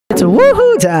It's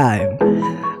woohoo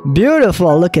time!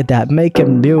 Beautiful, look at that,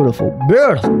 making beautiful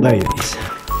babies.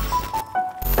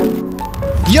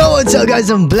 Yo, what's up guys,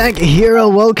 I'm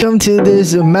𝗂𝗍𝗲𝗀𝗃. Welcome to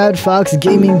this 𝗏𝗏𝗀𝗃𝗀𝗃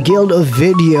Gaming Guild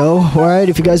video. Alright,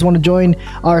 if you guys want to join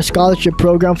our scholarship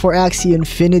program for Axie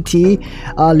Infinity,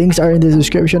 links are in the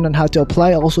description on how to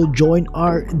apply. Also join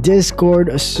our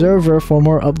Discord server for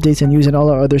more updates and news, and all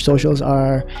our other socials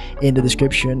are in the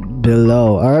description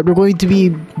below. Alright, we're going to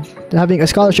be having a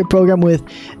scholarship program with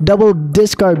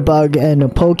𝗏𝗏𝗃𝗃𝗀𝗃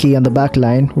and Pocky on the back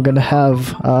line. We're going to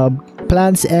have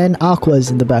plants and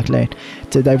aquas in the back line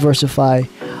to diversify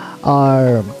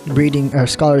our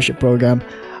scholarship program.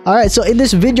 Alright, so in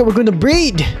this video we're gonna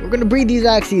breed these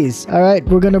Axies. Alright,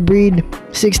 we're gonna breed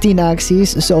 16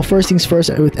 Axies. So first things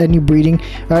first with any breeding.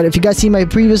 Alright, if you guys see my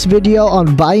previous video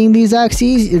on buying these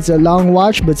Axies, it's a long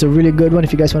watch but it's a really good one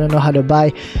if you guys want to know how to buy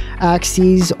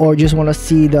Axies or just want to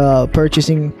see the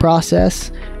purchasing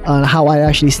process on how I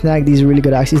actually snag these really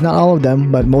good Axies. Not all of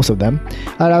them, but most of them.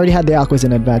 I already had the aquas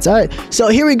in advance. Alright, so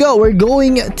here we go.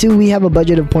 We have a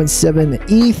budget of 0.7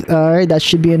 ETH. Alright, that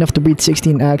should be enough to breed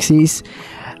 16 Axies.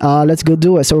 Let's go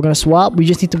do it. So we're gonna swap. We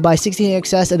just need to buy 16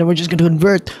 AXS and then we're just gonna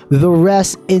convert the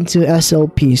rest into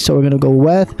SLP. So we're gonna go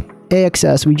with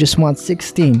AXS. We just want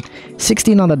 16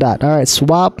 on the dot. All right,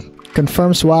 swap,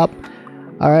 confirm swap.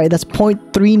 All right, that's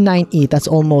 0.39 ETH. That's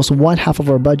almost one half of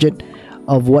our budget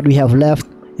of what we have left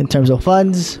in terms of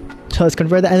funds. So let's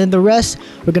convert that, and then the rest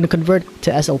we're gonna convert to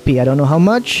SLP. I don't know how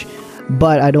much,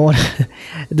 but I don't want to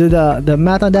do the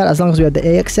math on that. As long as we have the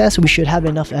AXS, we should have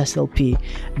enough SLP.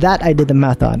 That I did the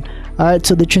math on. Alright,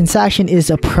 so the transaction is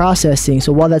a processing.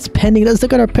 So while that's pending, let's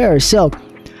look at our pairs. So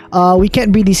we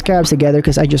can't breed these scarabs together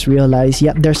because I just realized,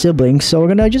 yep, they're siblings. So we're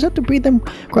gonna just have to breed them,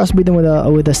 crossbreed them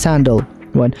with a sandal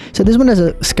one. So this one has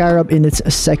a scarab in its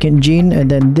second gene,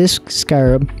 and then this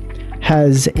scarab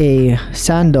has a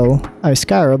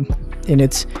scarab in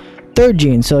its third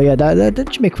gene. So yeah, that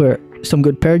should make for some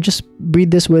good pair. Just breed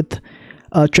this with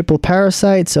triple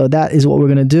parasite. So that is what we're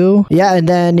gonna do. Yeah, and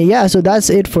then yeah, so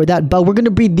that's it for that bug. We're gonna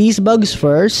breed these bugs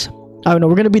first. I don't know,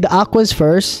 we're gonna breed the aquas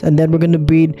first, and then we're gonna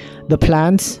breed the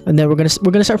plants, and then we're gonna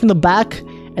start from the back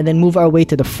and then move our way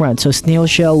to the front. So snail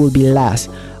shell will be last.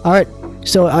 All right,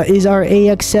 so is our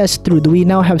AXS through? Do we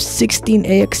now have 16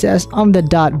 AXS on the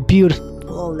dot? Beautiful.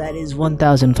 That is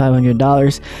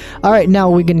 $1,500. all right, now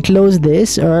we can close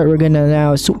this. All right, we're gonna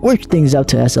now switch things up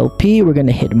to SLP. We're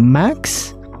gonna hit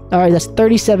max. All right, that's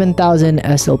 37,000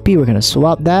 SLP. We're gonna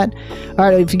swap that. All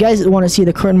right, if you guys want to see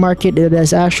the current market, it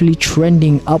is actually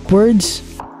trending upwards.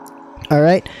 All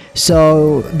right,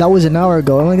 so that was an hour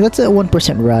ago. Like, that's a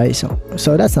 1% rise,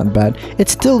 so that's not bad.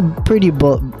 It's still pretty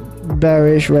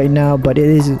bearish right now, but it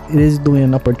is doing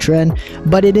an upward trend,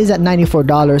 but it is at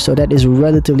 $94, so that is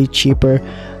relatively cheaper.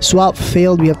 Swap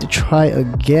failed. We have to try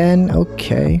again.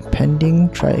 Okay, pending,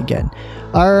 try again.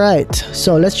 All right,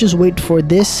 so let's just wait for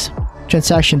this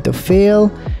transaction to fail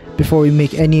before we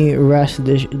make any rash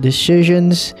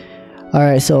decisions. All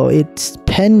right, so it's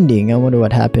pending. I wonder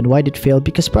what happened. Why did it fail?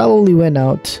 Because probably went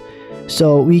out.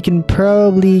 So we can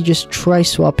probably just try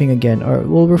swapping again, or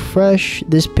we'll refresh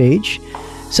this page.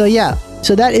 So yeah,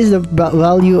 so that is the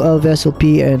value of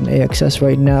SLP and AXS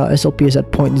right now. SLP is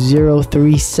at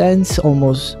 0.03 cents,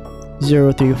 almost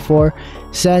 0.34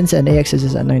 cents, and AXS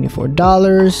is at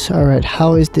 $94. All right,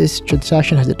 how is this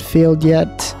transaction? Has it failed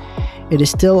yet? It is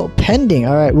still pending.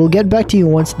 All right, we'll get back to you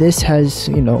once this has,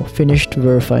 finished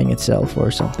verifying itself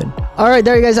or something. All right,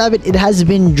 there you guys have it. It has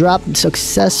been dropped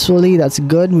successfully. That's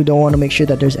good. We don't want to make sure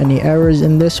that there's any errors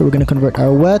in this, so we're going to convert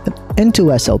our WETH into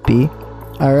SLP.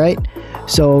 All right,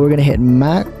 so we're gonna hit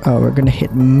max. We're gonna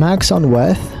hit max on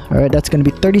WETH. All right, that's gonna be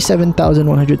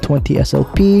 37,120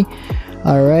 SLP.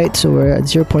 All right, so we're at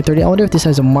 0.30. I wonder if this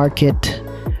has a market.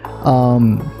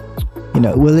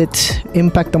 Will it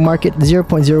impact the market?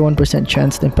 0.01%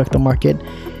 chance to impact the market.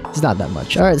 It's not that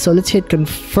much. All right, so let's hit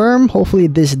confirm. Hopefully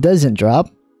this doesn't drop.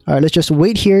 All right, let's just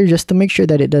wait here just to make sure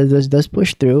that it does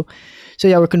push through. So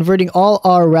yeah, we're converting all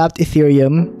our wrapped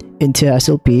Ethereum into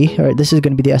SLP. All right, this is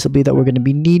going to be the SLP that we're going to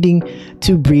be needing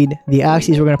to breed the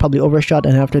Axies. We're going to probably overshot,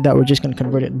 and after that, we're just going to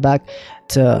convert it back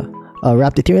to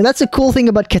wrapped Ethereum. That's the cool thing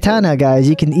about Katana, guys.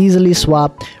 You can easily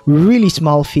swap really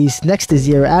small fees next to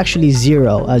zero, actually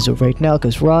zero as of right now,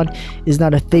 because Ron is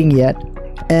not a thing yet.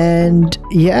 And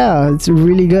yeah, it's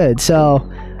really good. So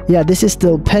yeah, this is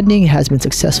still pending. It has been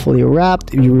successfully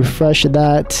wrapped. You refresh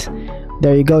that.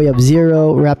 There you go, you have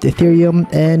 0 wrapped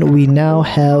Ethereum, and we now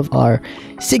have our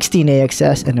 16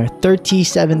 AXS and our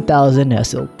 37,000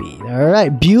 SLP.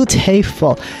 Alright,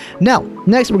 beautiful. Now,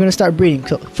 next we're going to start breeding.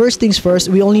 So first things first,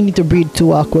 we only need to breed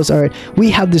 2 aquas. Alright, we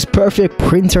have this perfect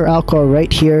printer aqua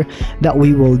right here that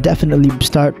we will definitely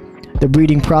start the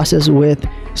breeding process with.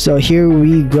 So here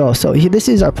we go. So this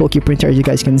is our Pocky printer, as you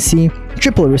guys can see.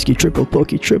 Triple Risky, triple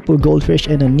Pocky, triple Goldfish,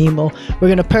 and a Nemo. We're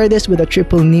gonna pair this with a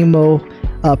triple Nemo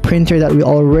printer that we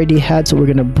already had. So we're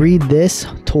gonna breed this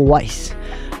twice.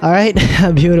 All right,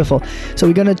 beautiful. So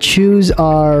we're gonna choose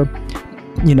our,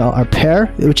 you know, our pair,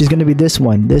 which is gonna be this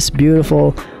one, this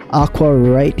beautiful aqua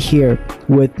right here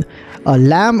with a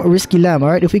lamb, risky lamb. All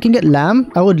right, if we can get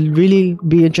lamb, I would really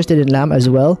be interested in lamb as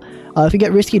well. If we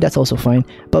get risky, that's also fine.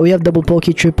 But we have double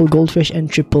Pocky, triple Goldfish, and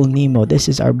triple Nemo. This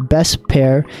is our best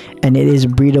pair, and it is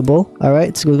breedable. All right,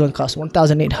 it's going to cost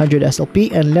 1,800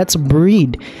 SLP, and let's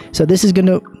breed. So this is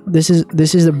gonna, this is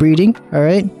the breeding. All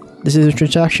right, this is the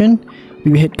transaction.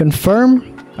 We hit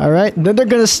confirm. All right, then they're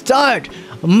gonna start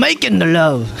making the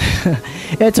love.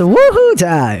 It's woohoo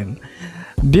time.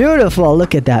 Beautiful,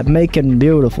 look at that, making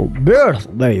beautiful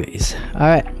babies. All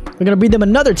right, we're gonna breed them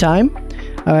another time.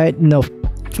 All right, no,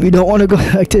 we don't want to go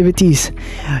to activities.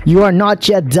 You are not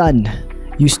yet done.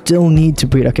 You still need to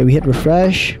breed. Okay, we hit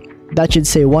refresh. That should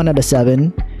say 1 out of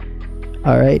 7.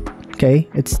 All right, okay,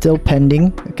 it's still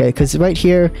pending. Okay, because right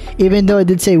here, even though it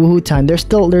did say woohoo time, they're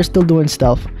still doing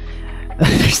stuff.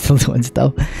 They're still doing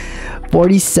stuff.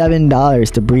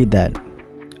 $47 to breed that.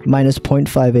 Minus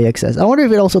 0.5 AXS. I wonder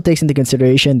if it also takes into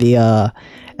consideration the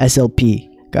SLP.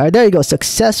 All right, there you go.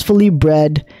 Successfully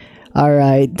bred. All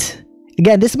right.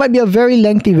 Again, this might be a very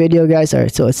lengthy video, guys. All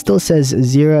right, so it still says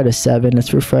 0 out of 7.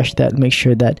 Let's refresh that. Make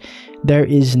sure that there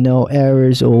is no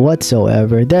errors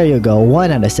whatsoever. There you go. 1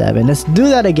 out of 7. Let's do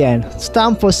that again. It's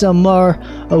time for some more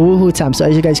woohoo time. So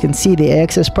as you guys can see, the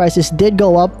AXS prices did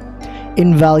go up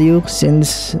in value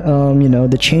since you know,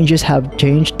 the changes have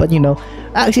changed, but you know,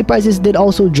 Axie prices did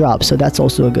also drop, so that's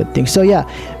also a good thing. So yeah,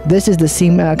 this is the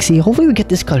Seam Axie. Hopefully we get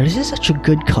this color. This is such a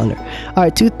good color. All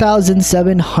right,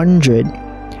 2,700.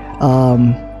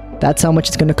 That's how much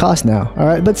it's gonna cost now. All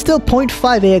right, but still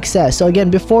 0.5 AXS. So again,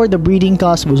 before the breeding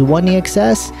cost was 1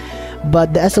 AXS,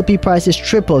 but the SLP price is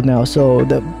tripled now. So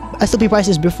the SLP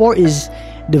prices before is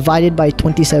divided by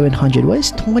 2,700. What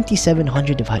is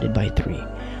 2,700 divided by 3?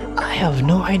 I have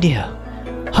no idea.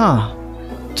 Huh.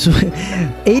 So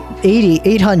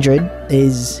 800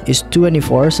 is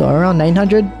 24, so around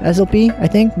 900 SLP, I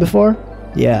think, before.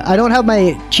 Yeah, I don't have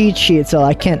my cheat sheet, so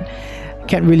I can't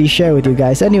really share with you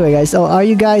guys. Anyway, guys, so are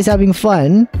you guys having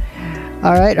fun?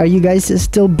 All right, are you guys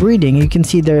still breeding? You can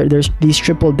see there's these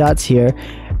triple dots here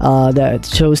that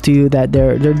shows to you that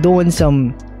they're doing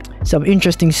some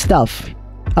interesting stuff.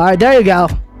 All right, there you go.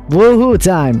 Woohoo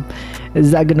time.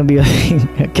 Is that gonna be a thing?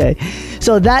 Okay,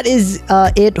 so that is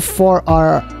it for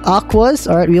our aquas.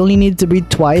 All right, we only need to breed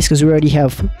twice because we already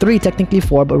have 3, technically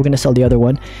 4, but we're gonna sell the other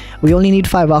one. We only need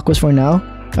 5 aquas for now.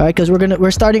 All right, because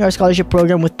we're starting our scholarship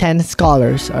program with 10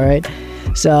 scholars. All right,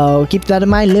 so keep that in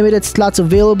mind. Limited slots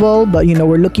available, but you know,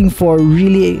 we're looking for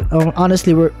really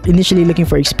honestly, we're initially looking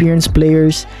for experienced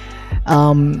players.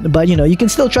 But you know, you can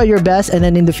still try your best, and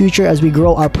then in the future, as we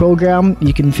grow our program,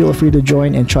 you can feel free to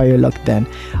join and try your luck then.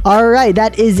 All right,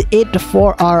 that is it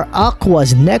for our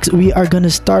aquas. Next, we are gonna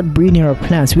start breeding our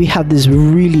plants. We have this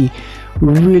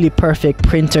really perfect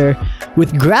printer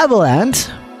with gravel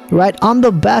ant right on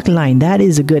the back line. That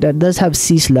is good. That does have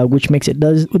sea slug, which makes it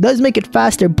does make it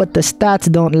faster, but the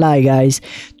stats don't lie, guys.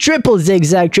 Triple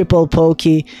zigzag, triple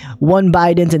Pocky, 1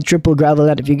 Bidens, and triple gravel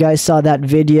ant. If you guys saw that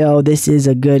video, this is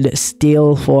a good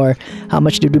steal. For how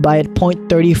much did we buy it?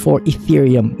 0.34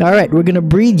 Ethereum. All right, we're gonna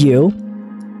breed you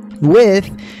with,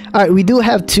 all right, we do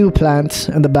have 2 plants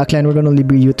on the back line. We're gonna only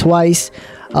breed you twice.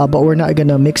 But we're not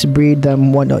gonna mix breed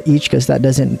them 1 each because that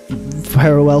doesn't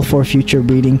fare well for future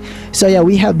breeding. So yeah,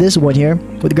 we have this one here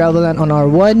with gravel ant on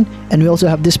R1, and we also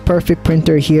have this perfect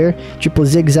printer here, triple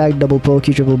zigzag, double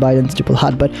Pocky, triple Bidens, triple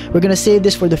hot. But we're gonna save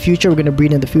this for the future. We're gonna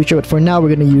breed in the future, but for now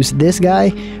we're gonna use this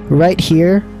guy right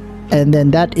here, and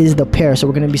then that is the pair. So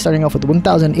we're gonna be starting off with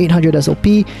 1,800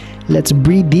 SLP. Let's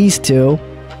breed these 2,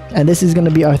 and this is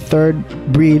gonna be our 3rd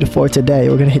breed for today.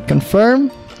 We're gonna hit confirm,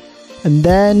 and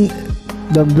then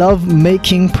the love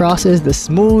making process, the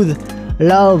smooth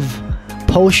love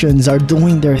potions are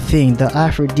doing their thing. The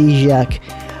aphrodisiac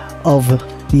of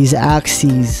these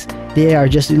Axies, they are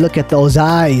just, look at those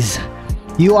eyes.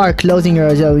 You are closing your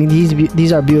eyes. I mean,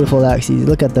 these are beautiful Axies.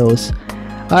 Look at those.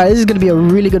 Alright, this is gonna be a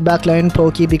really good backline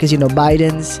Pocky because you know,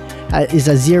 Bidens is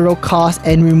a 0 cost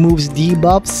and removes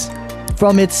debuffs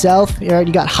from itself.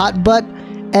 You got hot butt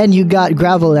and you got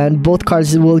gravel ant. Both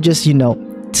cards will just, you know,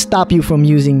 stop you from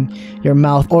using your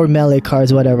mouth or melee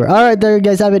cards, whatever. All right, there you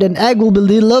guys have it. An egg will be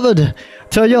delivered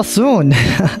to you soon.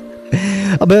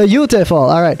 Beautiful.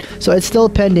 All right, so it's still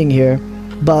pending here,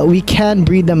 but we can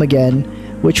breed them again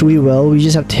which we will. We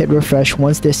just have to hit refresh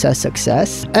once this says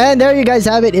success. And there you guys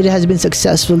have it. It has been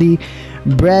successfully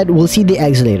bred. We'll see the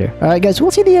eggs later. Alright guys,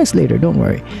 we'll see the eggs later. Don't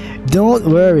worry. Don't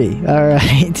worry.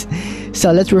 Alright.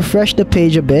 So let's refresh the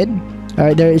page a bit.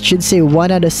 Alright, there it should say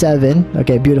 1 out of 7.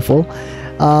 Okay, beautiful.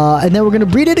 And then we're gonna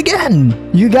breed it again.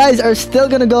 You guys are still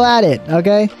gonna go at it,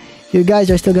 okay? You guys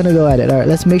are still gonna go at it. Alright,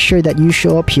 let's make sure that you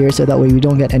show up here so that way we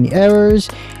don't get any errors.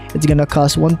 It's gonna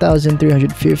cost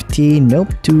 1,350. Nope,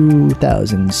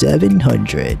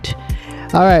 2,700.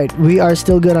 Alright, we are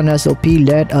still good on SLP.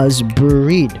 Let us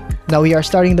breed. Now we are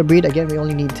starting the breed. Again, we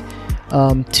only need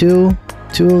two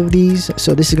of these.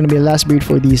 So this is gonna be the last breed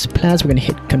for these plants. We're gonna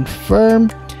hit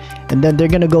confirm. And then they're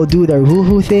gonna go do their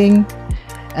woohoo thing.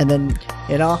 And then,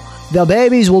 you know, the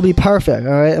babies will be perfect.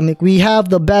 Alright, I mean, we have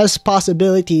the best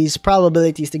probabilities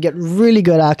to get really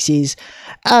good Axies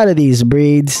out of these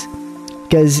breeds.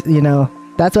 Because, you know,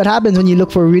 that's what happens when you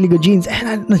look for really good genes.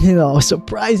 And, you know,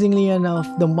 surprisingly enough,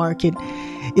 the market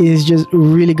is just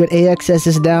really good. AXS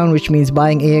is down, which means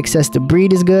buying AXS to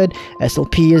breed is good.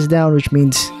 SLP is down, which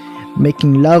means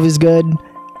making love is good.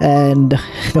 And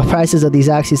the prices of these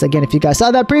Axies, again, if you guys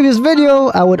saw that previous video,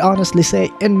 I would honestly say,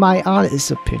 in my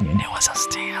honest opinion, it was a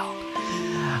steal.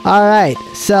 Alright,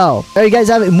 so there you guys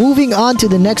have it. Moving on to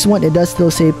the next one. It does still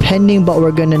say pending, but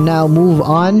we're gonna now move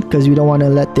on because we don't want to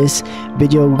let this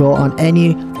video go on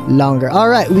any longer.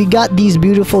 Alright, we got these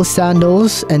beautiful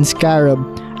sandals and scarab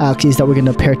Axies that we're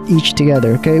gonna pair each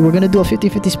together. Okay, we're gonna do a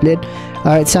 50-50 split.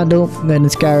 Alright, sandal and then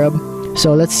scarab.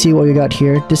 So let's see what we got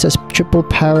here. This has triple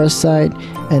parasite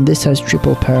and this has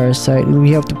triple parasite. And we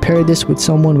have to pair this with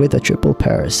someone with a triple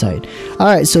parasite.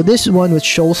 Alright, so this one with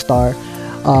Shoal Star.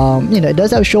 You know, it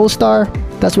does have Shoal Star.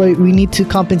 That's why we need to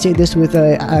compensate this with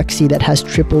a Axie that has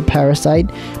triple parasite.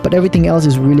 But everything else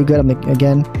is really good. I mean,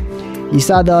 again, you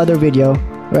saw the other video,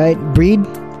 right? Breed.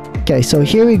 Okay, so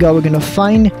here we go. We're gonna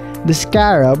find the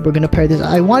scarab. We're gonna pair this.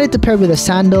 I wanted to pair with a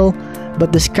sandal,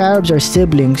 but the scarabs are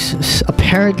siblings.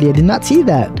 Apparently, I did not see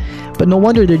that. But no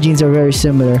wonder their genes are very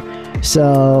similar.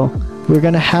 So we're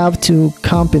gonna have to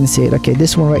compensate. Okay,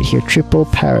 this one right here, triple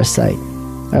parasite.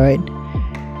 All right.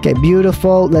 Okay,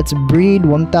 beautiful. Let's breed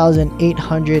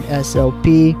 1,800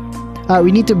 SLP.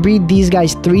 We need to breed these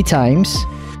guys 3 times.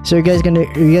 So you guys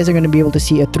are gonna be able to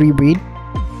see a 3 breed.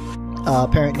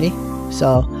 Apparently.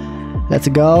 So let's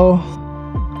go.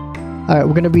 Alright,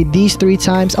 we're gonna breed these 3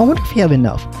 times. I wonder if we have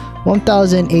enough.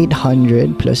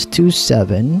 1,800 plus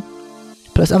 2,700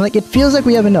 plus. I'm like, it feels like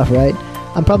we have enough, right?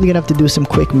 I'm probably gonna have to do some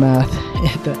quick math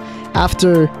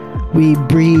after we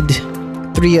breed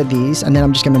 3 of these, and then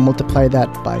I'm just gonna multiply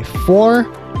that by 4,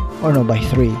 or no, by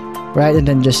 3, right? And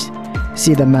then just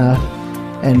see the math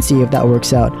and see if that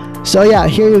works out. So yeah,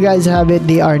 here you guys have it.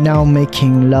 They are now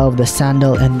making love, the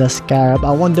sandal and the scarab.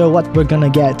 I wonder what we're gonna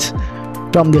get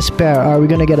from this pair. Are we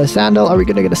gonna get a sandal? Are we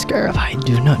gonna get a scarab? I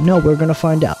do not know. We're gonna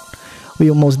find out. We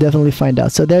will most definitely find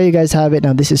out. So there you guys have it.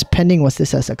 Now this is pending. Once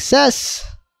this a success,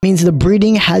 means the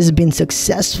breeding has been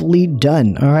successfully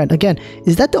done. All right, again,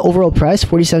 is that the overall price?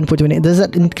 47.28. Does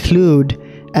that include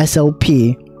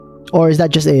SLP, or is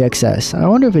that just AXS? I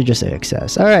wonder if it's just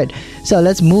AXS. All right, so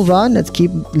let's move on. Let's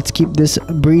keep this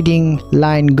breeding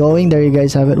line going. There you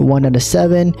guys have it. 1 out of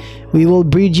 7. We will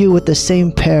breed you with the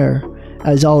same pair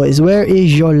as always. Where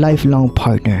is your lifelong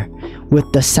partner with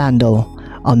the sandal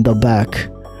on the back?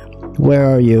 Where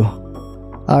are you?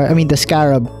 I mean the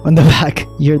scarab on the back.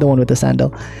 You're the one with the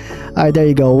sandal. Alright, there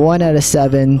you go. 1 out of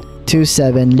 7. 2,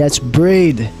 7. Let's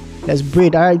breed. Let's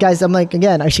breed. Alright guys, I'm like,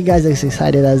 again, are you guys as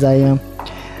excited as I am?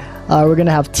 We're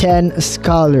gonna have 10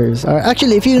 scholars. Alright,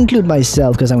 actually, if you include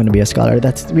myself, because I'm gonna be a scholar,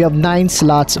 we have 9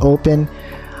 slots open.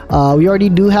 We already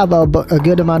do have a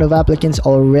good amount of applicants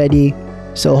already.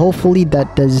 So hopefully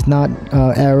that does not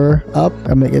error up.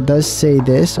 I mean, it does say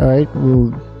this. All right,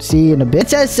 we'll see in a bit. It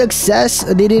says success.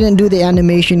 They didn't do the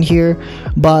animation here,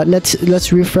 but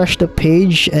let's refresh the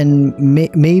page and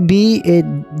maybe it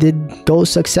did go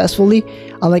successfully.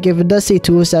 Like if it does say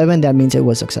 207, that means it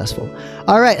was successful.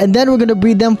 All right, and then we're gonna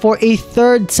breed them for a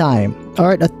 3rd time. All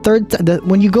right, a 3rd time.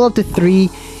 When you go up to 3,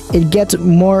 it gets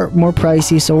more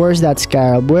pricey. So where's that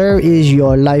scarab? Where is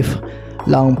your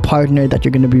lifelong partner that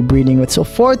you're going to be breeding with? So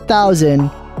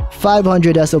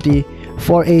 4,500 SLP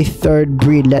for a 3rd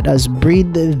breed. Let us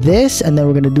breed this, and then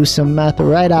we're going to do some math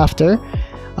right after.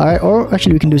 All right, or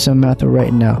actually we can do some math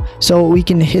right now. So we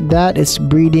can hit that. It's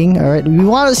breeding. All right, we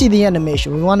want to see the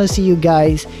animation. We want to see you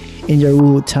guys in your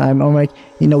woo time. All right,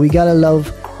 you know, we gotta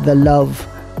love the love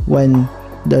when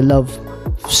the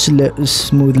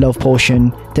smooth love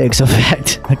potion takes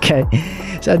effect. Okay,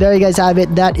 so there you guys have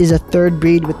it. That is a 3rd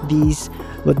breed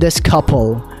with this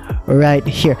couple right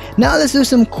here. Now let's do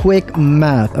some quick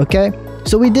math. Okay,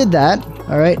 So we did that.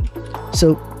 All right.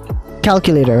 So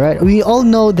calculator, right? We all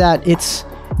know that it's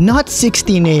not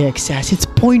 16 AXS, it's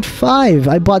 0.5.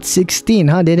 I bought 16,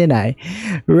 huh? Didn't I?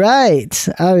 Right.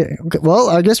 Well,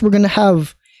 I guess we're gonna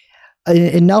have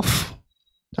enough.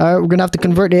 We're gonna have to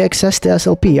convert AXS to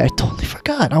SLP. I totally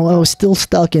forgot. I was still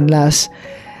stuck in last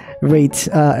rates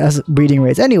as breeding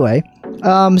rates. Anyway,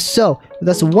 so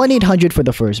that's 1,800 for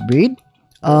the first breed.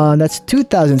 That's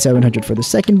 2,700 for the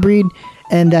second breed,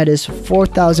 and that is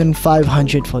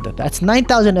 4,500 for the. That's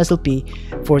 9,000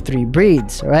 SLP for 3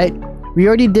 breeds. Right? We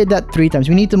already did that 3 times.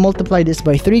 We need to multiply this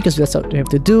by 3 because that's what we have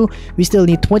to do. We still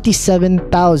need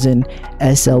 27,000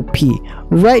 SLP.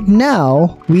 Right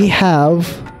now, we have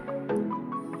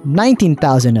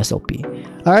 19,000 SLP.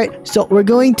 All right, so we're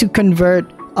going to convert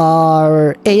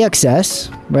our AXS,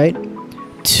 right,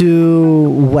 to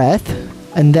WETH,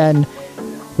 and then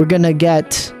we're gonna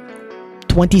get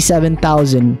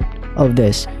 27,000 of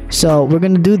this. So we're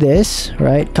gonna do this,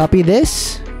 right? Copy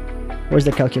this. Where's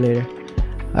the calculator?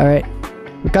 All right,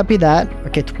 we copy that.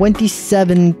 Okay,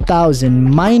 27,000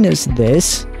 minus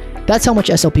this. That's how much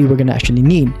SLP we're gonna actually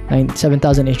need.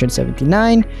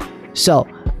 7,879. So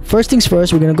first things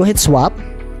first, we're gonna go hit swap.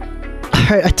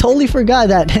 Alright, I totally forgot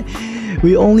that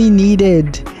we only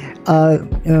needed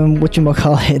what you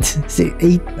call it, say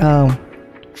 8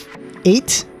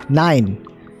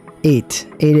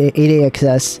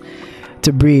 AXS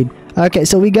to breed. Okay,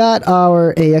 so we got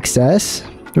our AXS.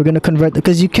 We're gonna convert,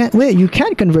 because you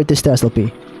can't convert this to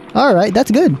SLP. Alright,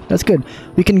 that's good. That's good.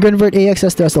 We can convert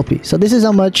AXS to SLP. So this is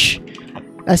how much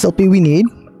SLP we need.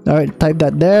 Alright, type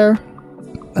that there.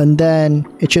 And then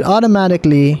it should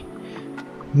automatically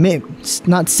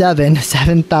not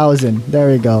 7,000. There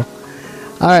we go.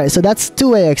 All right, so that's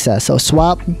 2 AXS. So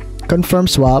swap, confirm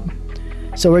swap.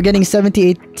 So we're getting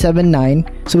 7879.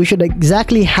 So we should have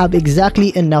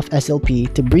exactly enough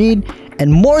SLP to breed,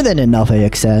 and more than enough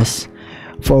AXS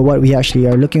for what we actually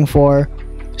are looking for.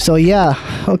 So yeah,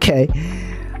 okay.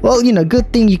 Well, you know,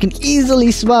 good thing you can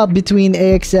easily swap between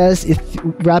AXS,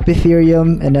 Wrap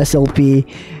Ethereum, and SLP.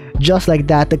 Just like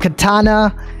that. The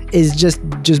katana is just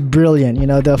brilliant. You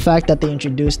know, the fact that they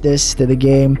introduced this to the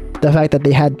game, the fact that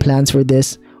they had plans for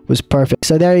this was perfect.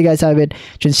 So there you guys have it.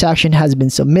 Transaction has been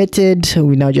submitted.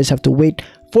 We now just have to wait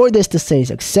for this to say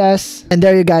success. And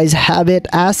there you guys have it.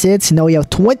 Assets. Now we have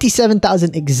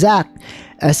 27,000 exact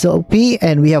SLP,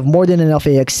 and we have more than enough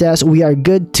AXS. We are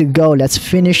good to go. Let's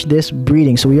finish this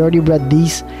breeding. So we already bred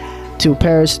these 2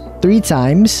 pairs 3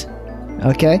 times.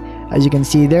 Okay. As you can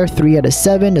see there, 3 out of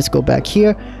 7. Let's go back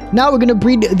here. Now we're gonna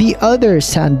breed the other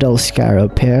sandal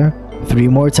scarab pair 3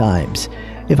 more times,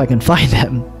 if I can find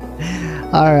them.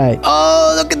 All right.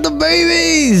 Oh, look at the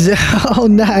babies! Oh,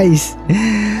 nice.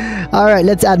 All right,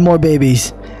 let's add more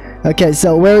babies. Okay,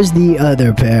 so where's the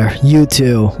other pair? You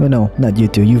two. Oh, no, not you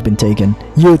two. You've been taken.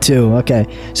 You two. Okay,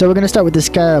 so we're gonna start with the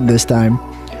scarab this time.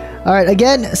 Alright,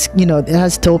 again, you know, it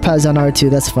has topaz on R2,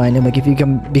 that's fine. And like, if you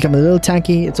can become a little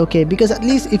tanky, it's okay, because at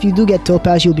least if you do get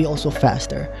topaz, you'll be also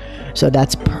faster. So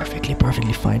that's perfectly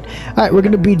fine. Alright, we're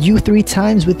gonna breed you 3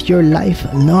 times with your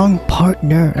lifelong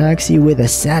partner, Axie, with a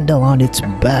sandal on its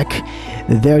back.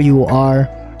 There you are.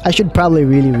 I should probably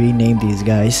really rename these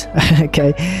guys.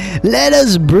 Okay, let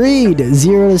us breed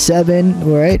 0 to 7.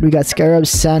 Alright, we got scarab,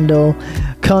 sandal,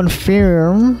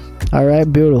 confirm.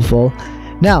 Alright, beautiful.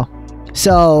 Now,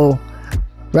 so,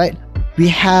 right, we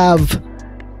have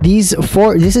these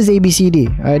 4. This is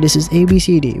ABCD. All right, this is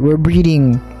ABCD. We're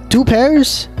breeding 2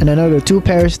 pairs and another 2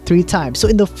 pairs 3 times. So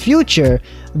in the future,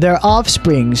 their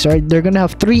offsprings, right, they're gonna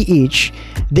have 3 each.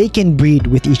 They can breed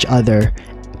with each other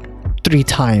 3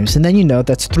 times, and then, you know,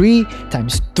 that's 3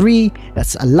 times 3.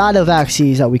 That's a lot of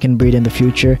Axies that we can breed in the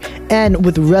future, and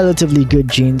with relatively good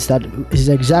genes. That is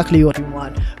exactly what we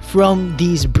want from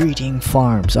these breeding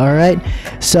farms. All right,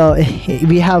 so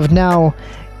we have now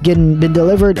been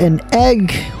delivered an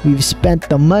egg. We've spent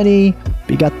the money,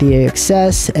 we got the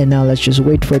AXS, and now let's just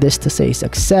wait for this to say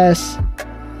success.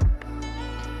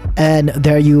 And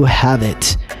there you have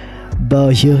it.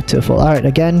 Beautiful. All right,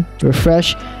 again,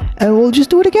 refresh, and we'll just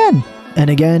do it again and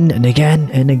again and again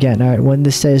and again. All right, when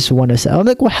this says 1 to 7, I'm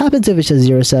like, what happens if it says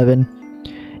 0 7?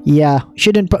 Yeah,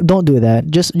 don't do that.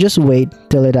 Just wait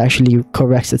till it actually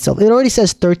corrects itself. It already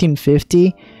says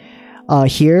 1350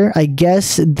 here. I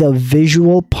guess the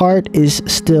visual part is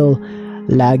still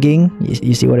lagging.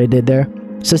 You see what I did there?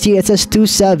 So see, it says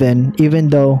 27, even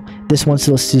though this one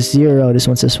still says 0, this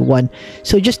one says 1.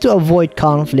 So just to avoid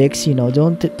conflicts, you know,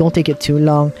 don't take it too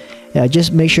long.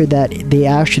 Just make sure that they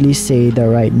actually say the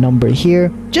right number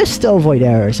here, just to avoid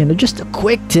errors. You know, just a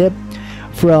quick tip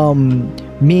from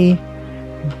me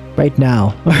right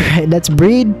now. All right, let's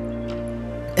breed.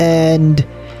 And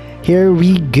here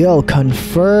we go.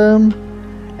 Confirm.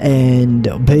 And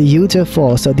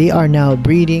beautiful. So they are now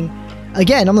breeding.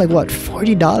 Again, I'm like, what,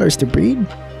 $40 to breed?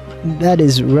 That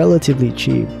is relatively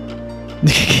cheap.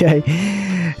 Okay,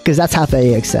 because that's half a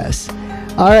AXS.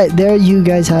 Alright, there you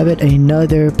guys have it.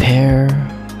 Another pair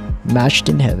matched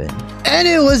in heaven. And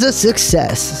it was a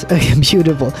success.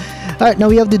 Beautiful. Alright, now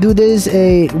we have to do this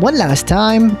one last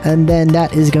time. And then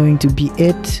that is going to be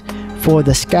it for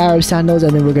the scarab sandals.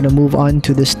 And then we're going to move on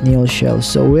to the snail shell.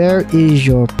 So where is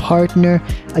your partner?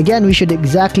 Again, we should have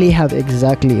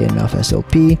exactly enough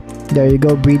SOP. There you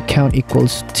go. Breed count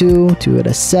equals 2. 2 out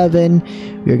of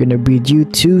 7. We're going to breed you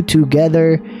 2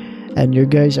 together. And you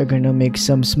guys are gonna make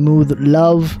some smooth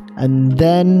love, and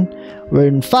then we're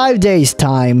in 5 days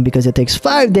time, because it takes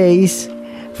 5 days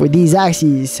for these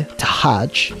Axies to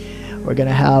hatch. We're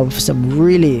gonna have some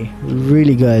really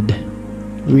good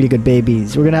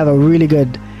babies. We're gonna have a really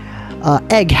good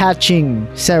egg hatching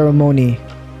ceremony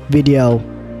video,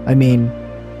 I mean,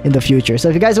 in the future. So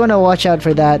if you guys want to watch out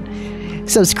for that,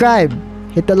 subscribe,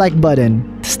 hit the like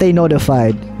button to stay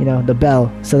notified, you know, the bell,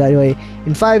 so that way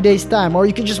in 5 days time, or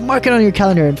you can just mark it on your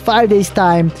calendar, in 5 days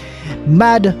time,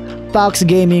 𝗏𝗏𝗀𝗃𝗃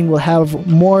Gaming will have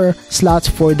more slots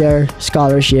for their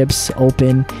scholarships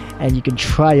open, and you can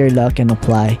try your luck and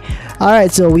apply.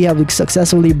 Alright, so we have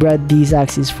successfully bred these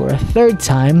Axies for a 3rd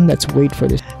time. Let's wait for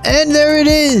this. And there it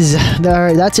is.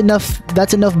 Alright, that's enough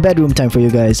bedroom time for you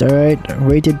guys. Alright,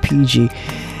 rated PG.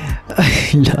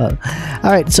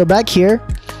 Alright, so back here.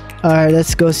 Alright,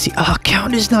 let's go see. Oh,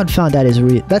 count is not found.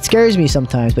 That scares me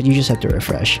sometimes, but you just have to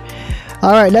refresh.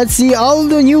 Alright, let's see all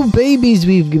the new babies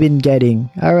we've been getting.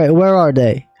 Alright, where are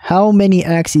they? How many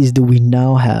Axies do we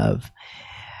now have?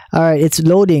 Alright, it's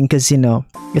loading because, you know,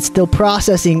 it's still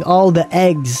processing all the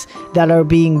eggs that are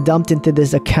being dumped into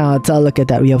this account. Oh, look at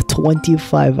that. We have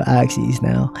 25 Axies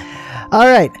now.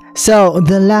 Alright, so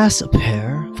the last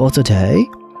pair for today.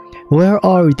 Where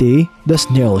are they? The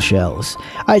snail shells.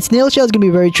 Alright, snail shells is going to be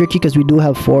very tricky because we do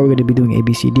have 4. We're going to be doing A,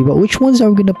 B, C, D. But which ones are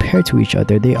we going to pair to each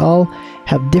other? They all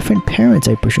have different parents,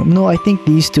 I presume. No, I think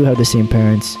these two have the same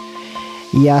parents.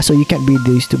 Yeah, so you can't breed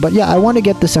these two. But yeah, I want to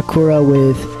get the Sakura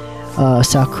with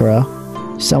Sakura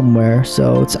somewhere.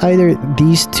 So it's either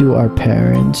these two are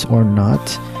parents or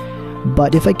not.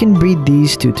 But if I can breed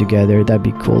these two together, that'd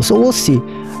be cool. So we'll see.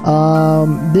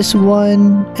 This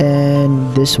one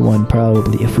and this one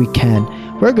probably, if we can.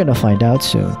 We're gonna find out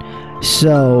soon.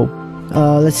 So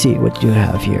let's see what you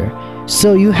have here.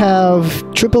 So you have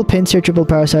triple pincer, triple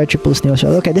parasite, triple snail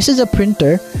shell. Okay, this is a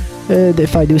printer.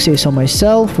 If I do say so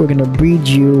myself, we're gonna breed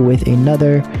you with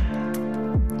another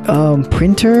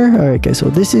printer. Alright guys, so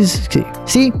this is,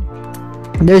 see,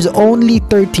 there's only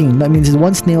 13. That means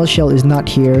one snail shell is not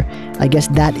here. I guess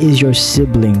that is your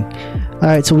sibling.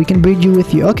 Alright, so we can breed you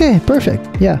with you. Okay,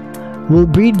 perfect. Yeah, we'll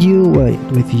breed you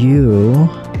with you.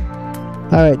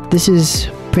 Alright, this is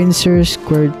pincer,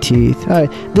 squared teeth.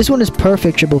 Alright, this one is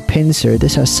perfect, triple pincer.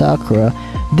 This has Sakura.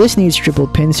 This needs triple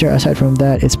pincer. Aside from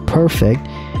that, it's perfect.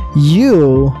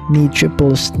 You need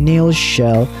triple snail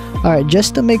shell. Alright,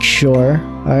 just to make sure.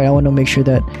 Alright, I want to make sure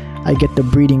that I get the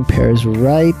breeding pairs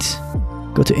right.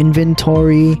 Go to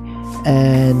inventory.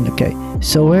 And okay,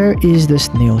 so where is the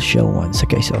snail shell ones?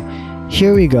 Okay, so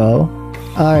here we go.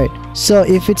 Alright, so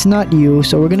if it's not you,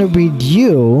 so we're gonna breed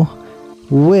you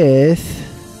with,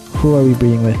 who are we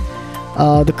breeding with?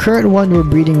 The current one we're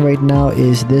breeding right now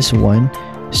is this one.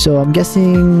 So I'm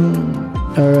guessing,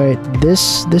 alright,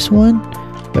 this one.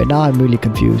 Right now I'm really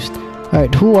confused.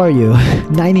 Alright, who are you?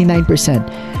 99%.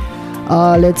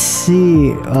 Let's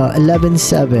see,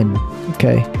 11-7.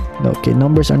 Okay,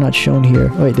 numbers are not shown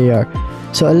here. Wait, they are.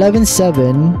 So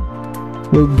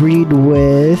 11-7 will breed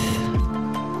with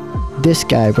this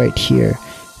guy right here.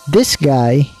 This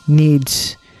guy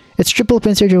needs, it's triple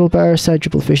pincer, triple parasite,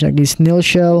 triple fish neck, needs snail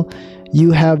shell.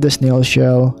 You have the snail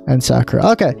shell and Sakura.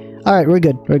 Okay, alright, we're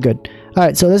good.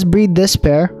 Alright, so let's breed this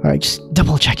pair. Alright, just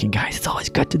double checking, guys. It's always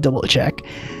good to double check.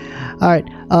 Alright,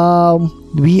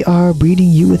 we are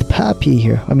breeding you with Pappy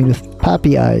here. I mean, with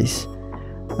Pappy eyes.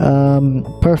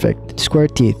 Perfect. Square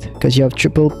teeth, because you have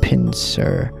triple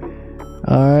pincer.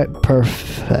 Alright,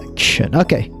 perfection.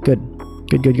 Okay, good.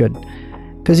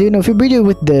 Because, you know, if you breed it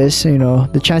with this, you know,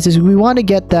 the chances, we want to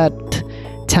get that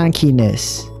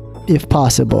tankiness, if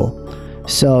possible.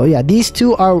 So, yeah, these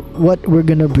two are what we're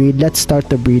gonna breed. Let's start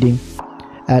the breeding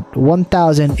at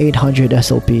 1,800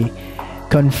 SLP.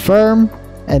 Confirm.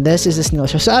 And this is the snail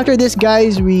shell. So after this,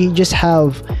 guys, we just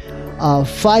have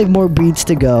 5 more breeds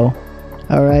to go.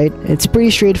 Alright, it's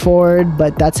pretty straightforward,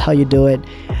 but that's how you do it.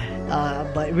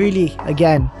 But really,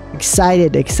 again,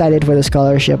 excited for the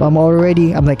scholarship. I'm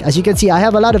like, as you can see, I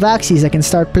have a lot of Axies. I can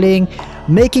start playing,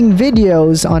 making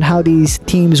videos on how these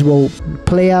teams will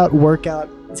play out, work out.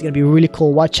 It's gonna be really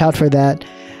cool. Watch out for that.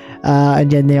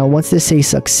 And then, you know, once they say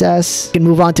success, you can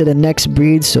move on to the next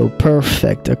breed. So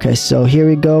perfect. Okay, so here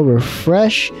we go.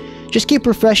 Refresh. Just keep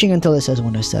refreshing until it says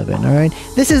 107. All right,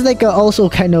 this is like also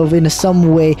kind of in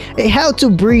some way a how-to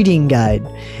breeding guide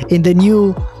in the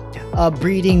new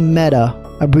breeding meta,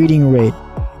 a breeding rate.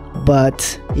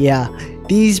 But yeah,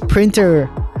 these printers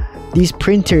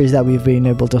that we've been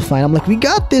able to find, I'm like, we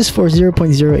got this for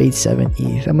 0.087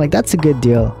 ETH. I'm like, that's a good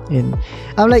deal.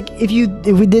 I'm like, if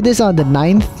we did this on the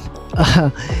 9th,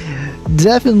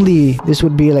 definitely this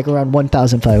would be like around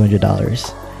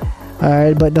 $1,500. All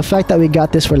right, but the fact that we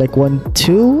got this for like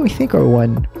 1.2, I think, or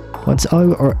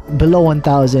or below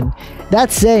 1,000,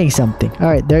 that's saying something. All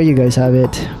right, there you guys have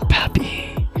it,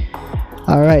 Pappy.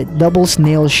 All right, double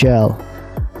snail shell.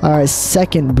 All right,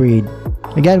 second breed.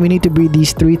 Again, we need to breed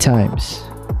these 3 times.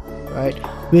 All right,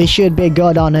 we should be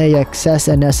good on AXS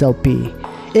and SLP,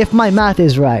 if my math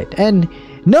is right. And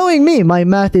knowing me, my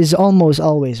math is almost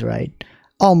always right.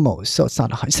 Almost, so it's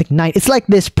not 100. It's like 9. It's like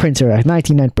this printer,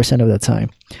 99% of the time.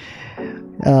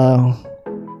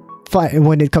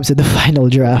 When it comes to the final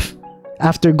draft,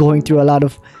 after going through a lot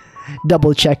of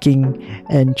double checking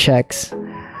and checks.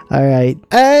 All right,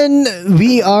 and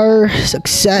we are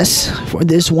success for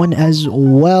this one as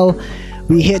well.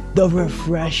 We hit the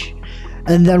refresh,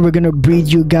 and then we're gonna breed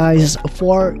you guys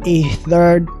for a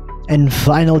 3rd and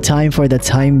final time for the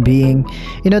time being.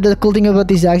 You know, the cool thing about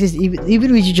these Axies,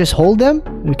 even if you just hold them,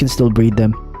 we can still breed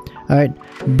them. All right,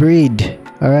 breed.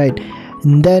 All right,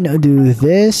 and then do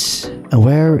this.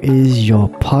 Where is your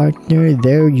partner?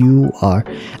 There you are.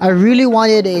 I really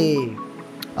wanted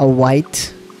a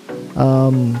white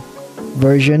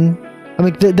version. I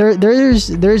mean,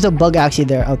 there's a bug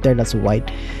Axie out there that's white.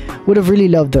 Would have really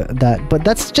loved that, but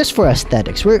that's just for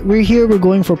aesthetics. We're here. We're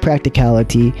going for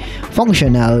practicality,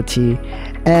 functionality,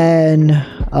 and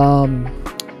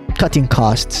cutting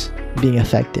costs, being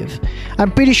effective.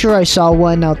 I'm pretty sure I saw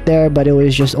one out there, but it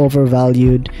was just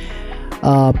overvalued.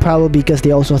 Probably because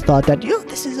they also thought that, yo,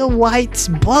 this is a white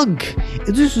bug.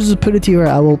 If this was a pretty rare,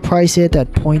 I will price it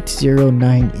at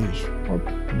 0.09 ETH or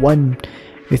 1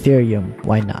 Ethereum.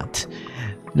 Why not?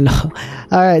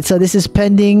 All right, so this is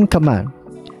pending. Come on.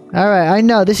 All right, I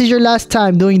know this is your last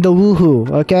time doing the woohoo.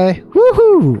 Okay,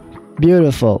 woohoo!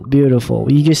 Beautiful,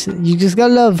 beautiful. You just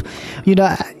gotta love. You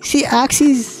know, see,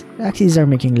 Axies are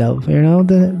making love. You know,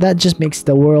 that just makes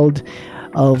the world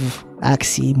of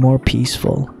Axie more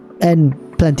peaceful and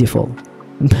plentiful.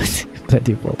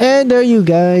 Plentiful. And there you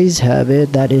guys have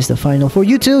it. That is the final for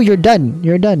you two. You're done.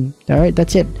 You're done. All right,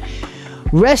 that's it.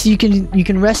 Rest. You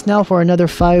can rest now for another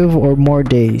 5 or more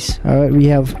days. All right, we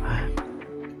have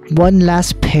one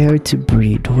last pair to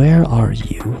breed. Where are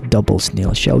you? Double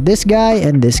snail shell. This guy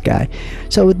and this guy.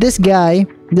 So with this guy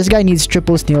needs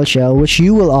triple snail shell, which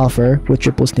you will offer with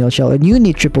triple snail shell, and you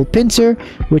need triple pincer,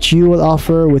 which you will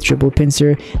offer with triple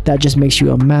pincer. That just makes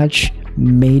you a match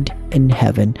made in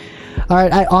heaven. All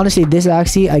right, I honestly, this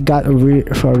Axie I got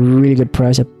for a really good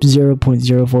price at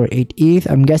 0.048 ETH.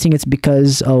 I'm guessing it's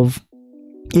because of,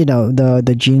 you know,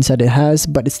 the genes that it has,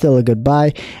 but it's still a good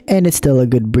buy and it's still a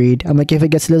good breed. I'm like, if it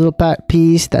gets a little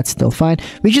piece, that's still fine.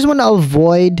 We just want to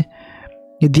avoid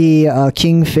the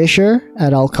kingfisher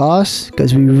at all costs,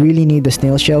 because we really need the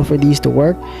snail shell for these to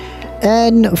work.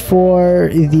 And for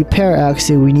the pair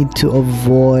Axie, we need to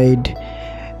avoid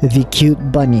the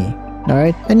cute bunny. All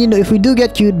right, and you know, if we do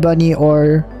get cute bunny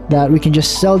or that, we can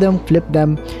just sell them, flip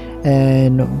them,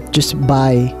 and just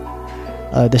buy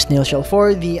the snail shell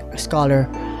for the scholar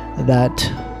that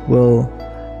will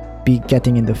be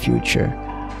getting in the future.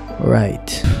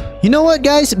 Right. You know what,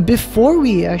 guys, before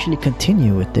we actually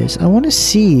continue with this, I want to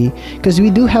see, because we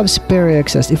do have spare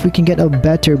excess, if we can get a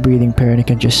better breeding pair and I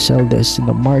can just sell this in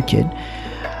the market,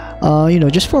 you know,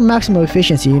 just for maximum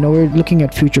efficiency. You know, we're looking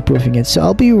at future proofing it, so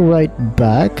I'll be right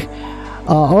back.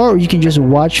 Or you can just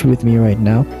watch with me right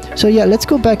now. So yeah, let's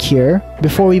go back here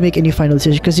before we make any final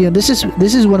decision, because you know, this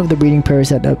is one of the breeding pairs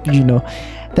that you know,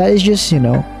 that is just, you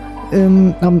know,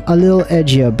 I'm a little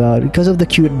edgy about because of the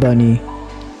cute bunny,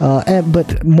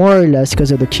 but more or less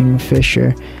because of the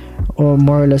kingfisher, or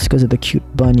more or less because of the cute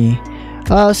bunny.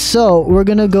 So we're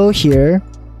gonna go here.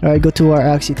 All right, go to our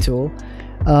Axie tool.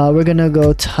 We're gonna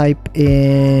go type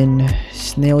in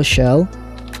snail shell.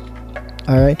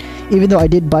 All right, even though I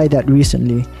did buy that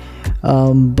recently,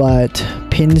 but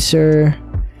pincer,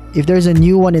 if there's a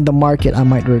new one in the market, I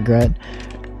might regret,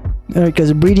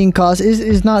 because breeding cost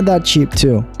is not that cheap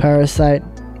too. Parasite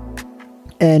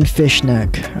and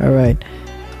fishneck. All right,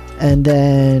 and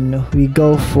then we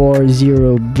go for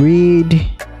 0 breed.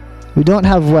 We don't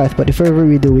have weth, but if ever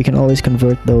we do, we can always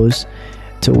convert those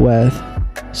to weth.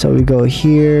 So we go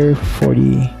here,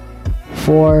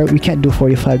 44. We can't do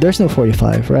 45. There's no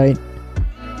 45, right?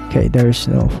 Okay, there's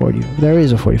no 40. There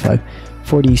is a 45.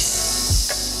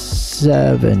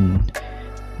 47.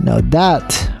 No,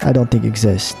 that I don't think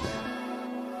exists.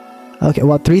 Okay,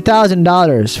 well,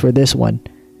 $3,000 for this one.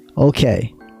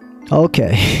 Okay.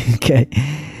 Okay.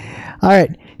 All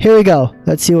right, here we go.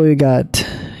 Let's see what we got.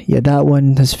 Yeah, that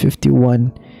one has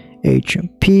 51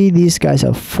 HP. These guys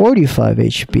have 45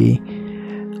 HP.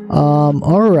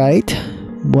 All right.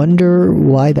 Wonder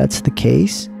why that's the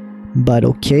case. But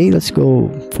okay, let's go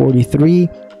 43.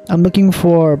 I'm looking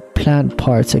for plant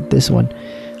parts like this one.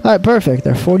 All right, perfect.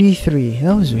 They're 43.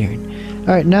 That was weird.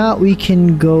 All right, now we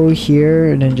can go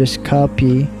here and then just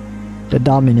copy the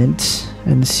dominants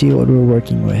and see what we're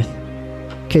working with.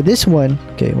 Okay, this one.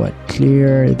 Okay, what?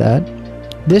 Clear that.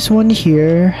 This one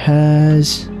here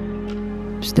has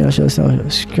snail shell,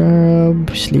 scrub,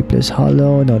 sleepless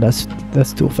hollow. No, that's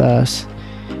too fast.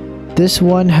 This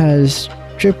one has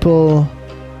triple.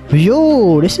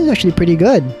 Yo, this is actually pretty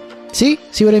good. See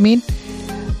what I mean?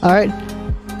 All right,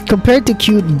 compared to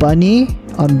cute bunny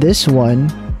on this one.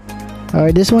 All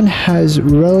right, this one has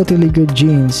relatively good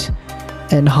genes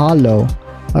and hollow.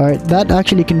 All right, that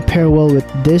actually can pair well with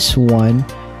this one,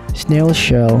 snail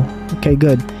shell. Okay,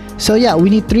 good. So yeah, we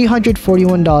need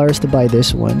 $341 to buy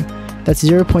this one. That's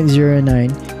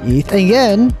 0.09 ETH.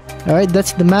 Again, all right,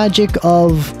 that's the magic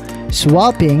of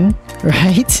swapping,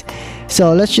 right?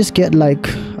 So let's just get like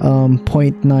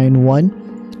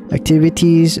 0.91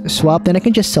 activities, swap, then I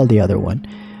can just sell the other one.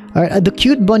 All right, the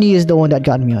cute bunny is the one that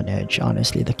got me on edge,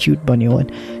 honestly, the cute bunny one.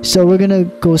 So we're gonna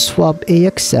go swap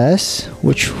AXS,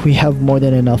 which we have more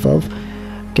than enough of.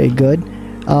 Okay, good.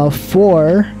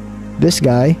 For this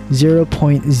guy,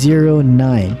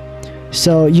 0.09.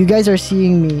 So you guys are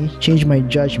seeing me change my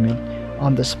judgment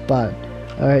on the spot.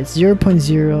 All right,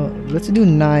 0.0. Let's do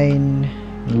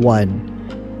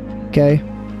 91. Okay,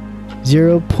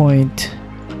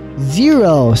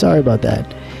 0.0. Sorry about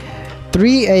that.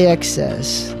 3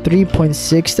 AXS,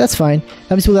 3.6. That's fine.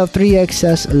 That means we'll have 3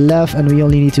 AXS left, and we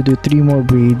only need to do 3 more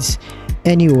breeds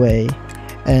anyway,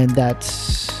 and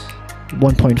that's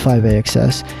 1.5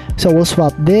 AXS. So we'll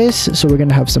swap this. So we're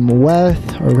gonna have some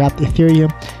weth or wrapped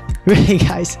Ethereum. Really,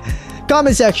 guys,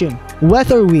 comment section,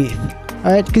 weth or weth.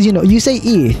 All right, because you say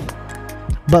ETH,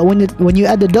 but when you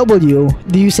add the W,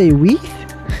 do you say weth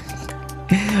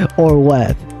or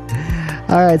weth?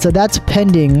 All right, so that's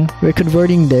pending. We're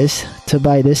converting this to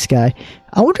buy this guy.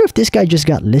 I wonder if this guy just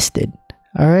got listed.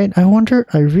 All right, I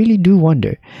really do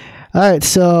wonder. All right,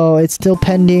 so it's still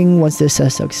pending. Once this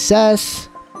says success,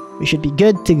 we should be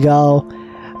good to go.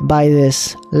 Buy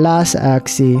this last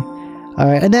Axie. All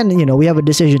right, and then we have a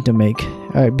decision to make.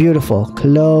 All right, beautiful.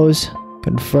 Close,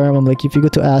 confirm. I'm like, if you go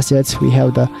to assets, we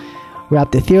have the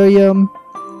wrapped Ethereum,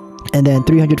 and then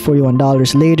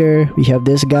 $341 later, we have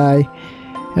this guy.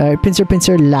 All right,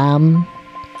 pincer lamb.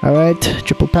 All right,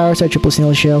 triple parasite, triple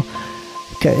snail shell.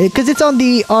 Okay, because it's on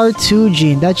the R2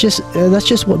 gene. That's just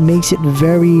what makes it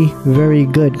very, very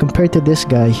good compared to this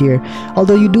guy here.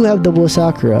 Although you do have double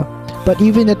Sakura, but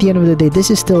even at the end of the day, this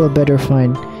is still a better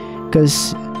find.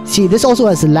 Because see, this also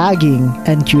has lagging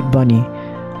and cute bunny.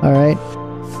 All right,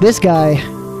 this guy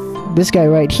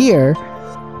right here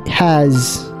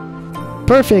has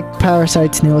perfect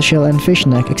parasite, snail shell, and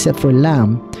fishneck, except for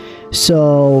lamb.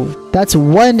 So that's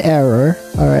one error.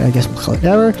 All right, I guess we'll call it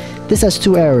error. This has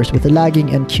 2 errors with the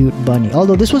lagging and cute bunny.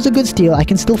 Although this was a good steal, I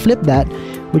can still flip that,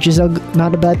 which is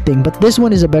not a bad thing. But this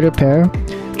one is a better pair.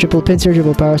 Triple pincer,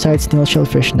 triple parasite, snail shell,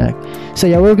 fishneck. So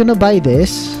yeah, we're gonna buy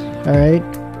this. All right.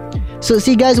 So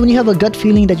see, guys, when you have a gut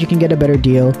feeling that you can get a better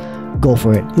deal, go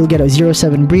for it. You'll get a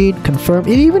 07 breed, confirm.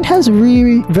 It even has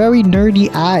really very nerdy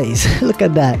eyes. Look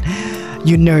at that,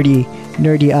 you nerdy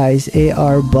eyes.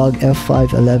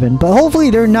 𝗂𝗏𝗂𝘂𝗍𝗂11. But hopefully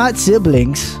they're not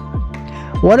siblings.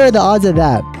 What are the odds of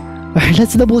that? Alright,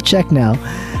 let's double check now.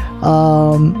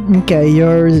 Okay,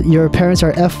 your parents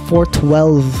are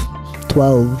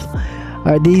F41212.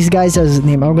 Alright, these guys has a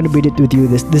name. I'm gonna read it with you.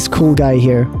 This cool guy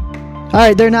here.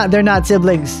 Alright, they're not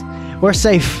siblings. We're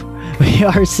safe. We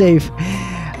are safe.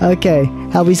 Okay,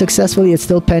 have we successfully? It's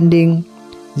still pending.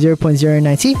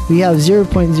 0.09. See, we have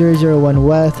 0.001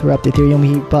 weth wrapped Ethereum.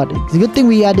 It's a good thing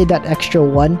we added that extra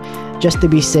one just to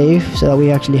be safe, so that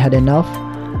we actually had enough.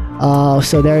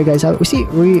 So there, guys. We see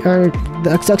we are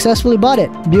successfully bought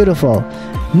it. Beautiful.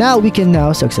 Now we can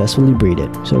successfully breed it.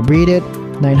 So breed it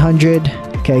 900.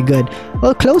 Okay, good.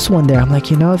 well, close one there. I'm like,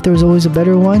 you know, if there's always a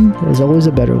better one, there's always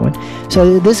a better one.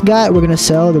 So this guy we're gonna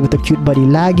sell with the cute buddy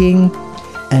lagging.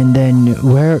 And then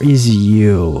where is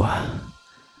you?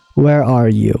 Where are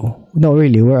you? No,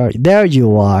 really, where are you? There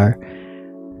you are.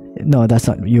 No, that's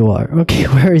not you are. Okay,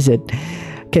 where is it?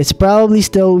 Okay, it's probably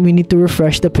still, we need to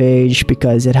refresh the page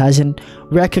because it hasn't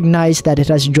recognized that it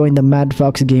has joined the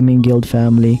𝗏𝗏𝗃𝗲𝗀𝗃𝗃 Gaming Guild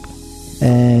family.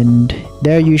 And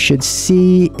there you should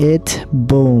see it.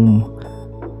 Boom.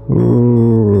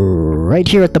 Right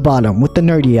here at the bottom with the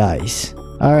nerdy eyes.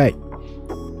 Alright.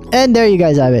 And there you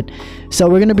guys have it. So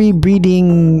we're going to be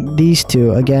breeding these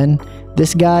two again.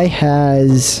 This guy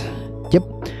has... Yep.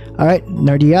 Alright,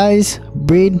 nerdy eyes.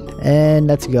 Breed. And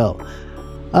let's go.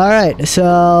 Alright,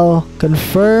 so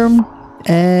confirm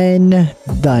and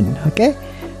done. Okay,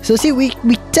 so see, we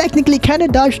technically kind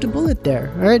of dodged a bullet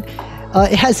there. Alright,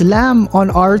 it has lamb on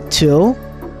R2.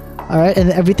 Alright,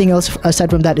 and everything else aside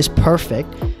from that is perfect.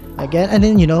 Again, and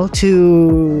then, you know,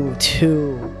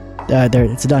 there,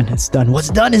 it's done. It's done. What's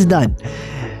done is done.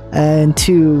 And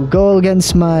to go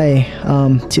against my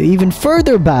to even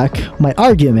further back my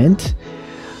argument,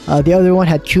 the other one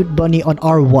had cute bunny on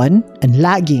R1 and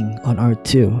lagging on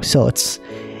R2, so it's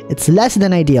less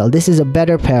than ideal. This is a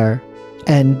better pair,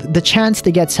 and the chance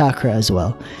to get Sakura as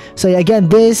well. So yeah, again,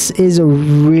 this is a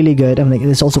really good. I'm like,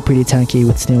 it's also pretty tanky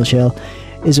with snail shell.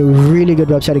 Is a really good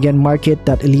website. Again,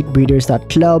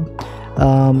 market.elitebreeders.club.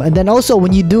 And then also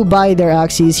when you do buy their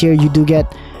Axies here, you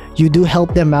do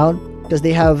help them out because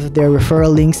they have their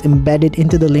referral links embedded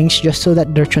into the links just so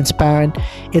that they're transparent.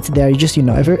 It's there. You just, you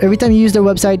know, every time you use their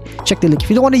website, check the link. If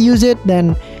you don't want to use it,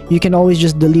 then you can always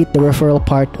just delete the referral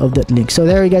part of that link. So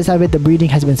there you guys have it. The breeding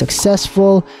has been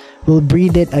successful. We'll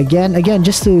breed it again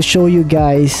just to show you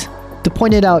guys, to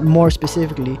point it out more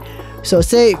specifically. So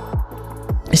say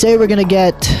we're gonna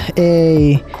get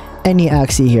any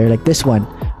Axie here, like this one.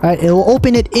 Alright, it will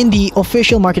open it in the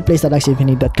official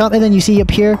marketplace.axieinfinity.com, and then you see up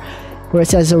here where it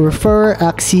says refer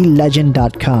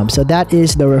𝗂𝗏𝗃𝗃.com. So that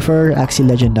is the refer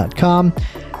𝗂𝗏𝗃𝗃𝗃.com,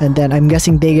 and then I'm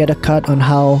guessing they get a cut on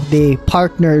how they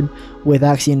partnered with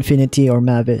Axie Infinity or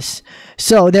Mavis.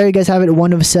 So there you guys have it.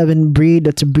 1 of 7 breed.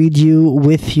 Let's breed you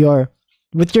with your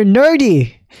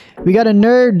nerdy. We got a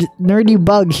nerdy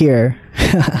bug here.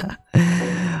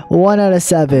 1 out of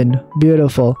 7.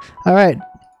 Beautiful. Alright,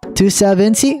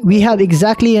 2-7. See, we have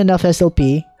exactly enough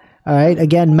SLP. Alright,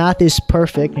 again, math is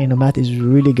perfect. You know, math is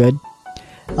really good.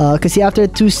 Because see, after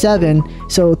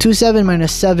 2-7, so 2-7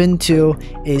 minus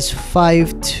 7-2 is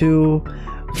 5-2,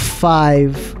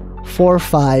 5,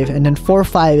 4-5, and then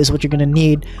 4-5 is what you're gonna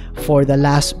need for the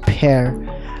last pair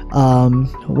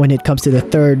when it comes to the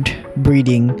third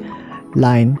breeding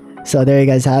line. So there you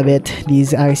guys have it.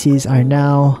 These Axies are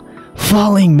now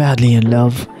falling madly in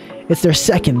love. It's their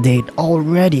second date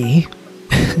already.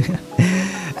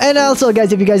 And also,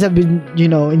 guys, if you guys have been, you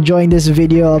know, enjoying this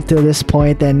video up to this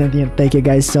point, then, you know, thank you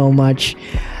guys so much.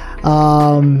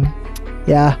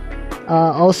 Yeah.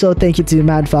 Also, thank you to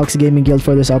𝗏𝗏𝗃𝗃𝗃𝗃 Gaming Guild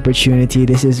for this opportunity.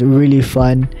 This is really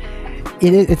fun.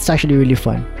 It's actually really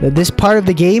fun. This part of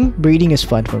the game, breeding, is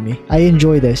fun for me. I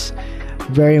enjoy this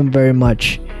very, very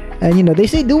much. And, you know, they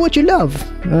say do what you love.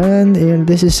 And, you know,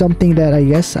 this is something that I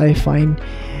guess I find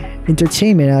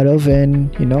entertainment out of,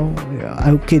 and, you know,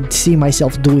 I could see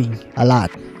myself doing a lot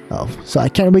of. So I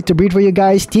can't wait to breed for you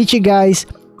guys, teach you guys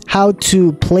how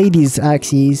to play these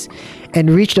Axies and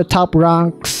reach the top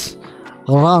ranks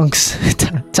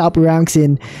top ranks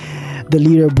in the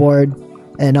leaderboard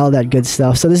and all that good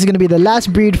stuff. So this is going to be the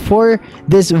last breed for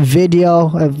this video,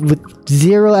 with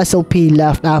 0 SLP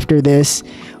left after this.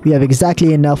 We have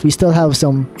exactly enough. We still have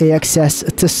some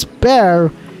AXS to spare,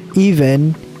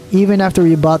 even after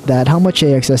we bought that. How much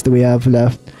AXS do we have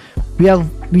left?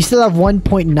 We still have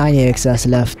 1.9 AXS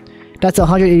left. That's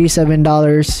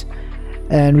 $187,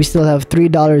 and we still have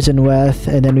 $3 in WETH,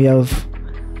 and then we have,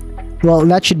 well,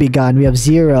 that should be gone. We have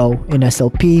 0 in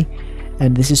SLP,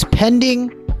 and this is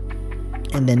pending.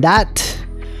 And then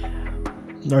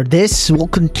this will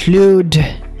conclude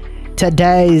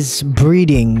today's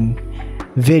breeding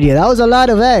video. That was a lot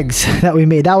of eggs that we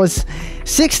made. That was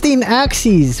 16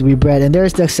 Axies we bred, and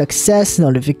there's the success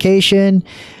notification.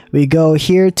 We go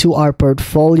here to our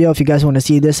portfolio. If you guys want to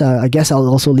see this, I guess I'll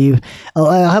also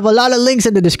I'll have a lot of links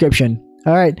in the description.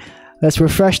 All right, let's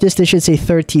refresh this. This should say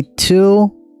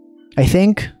 32, I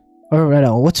think. Or I don't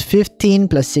know, what's 15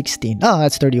 plus 16? Oh,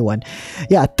 that's 31.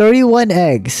 Yeah, 31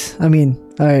 eggs. I mean,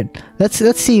 all right. Let's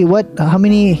see how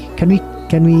many can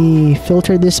we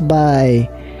filter this by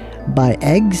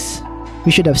eggs?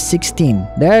 We should have 16.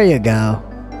 There you go.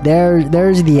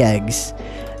 There's the eggs.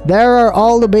 There are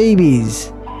all the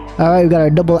babies. All right, we got our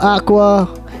double aqua.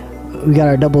 We got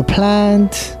our double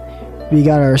plant. We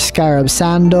got our scarab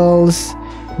sandals.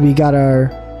 We got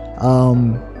our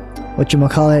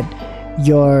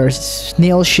your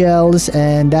snail shells,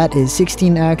 and that is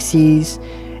 16 Axies.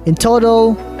 In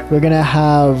total, we're gonna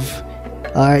have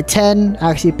our 10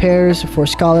 Axie pairs for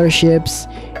scholarships.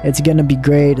 It's gonna be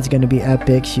great. It's gonna be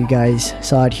epic. You guys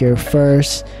saw it here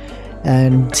first.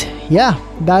 And yeah,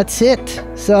 that's it.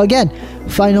 So again,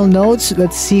 final notes.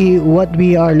 Let's see what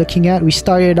we are looking at. We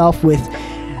started off with,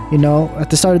 you know,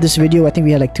 at the start of this video, I think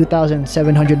we had like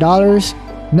 $2,700.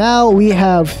 Now we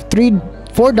have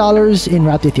 $4 in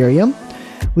wrapped Ethereum.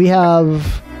 We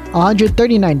have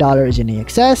 $139 in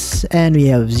AXS, and we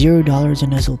have $0 in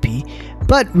SLP.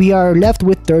 But we are left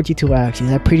with 32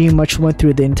 Axies. I pretty much went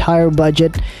through the entire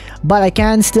budget, but I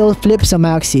can still flip some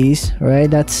Axies, right?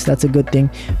 That's a good thing.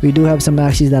 We do have some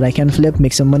Axies that I can flip,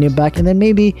 make some money back, and then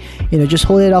maybe, you know, just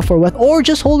hold it off for what, or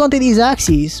just hold on to these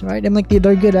Axies, right? I'm like,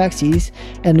 they're good Axies,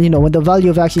 and you know, when the value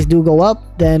of Axies do go up,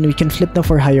 then we can flip them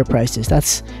for higher prices.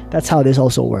 That's how this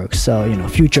also works. So, you know,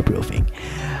 future proofing.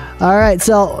 Alright,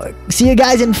 so see you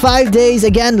guys in 5 days.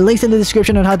 Again, links in the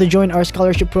description on how to join our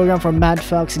scholarship program for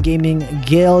𝗏𝗏𝗃𝗃 Gaming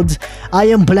Guild. I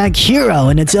am 𝗏𝗏𝗃𝗃𝗃,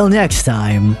 and until next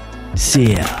time,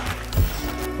 see ya.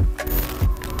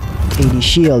 80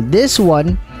 shield. This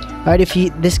one, right, if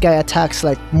this guy attacks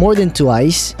like more than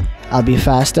twice, I'll be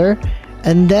faster.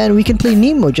 And then we can play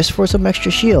Nemo just for some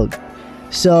extra shield.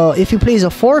 So if he plays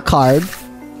a 4 card,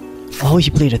 oh,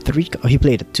 he played a 3, oh, he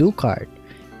played a 2 card.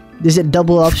 Is it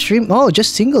double upstream? Oh,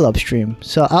 just single upstream.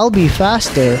 So I'll be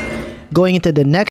faster going into the next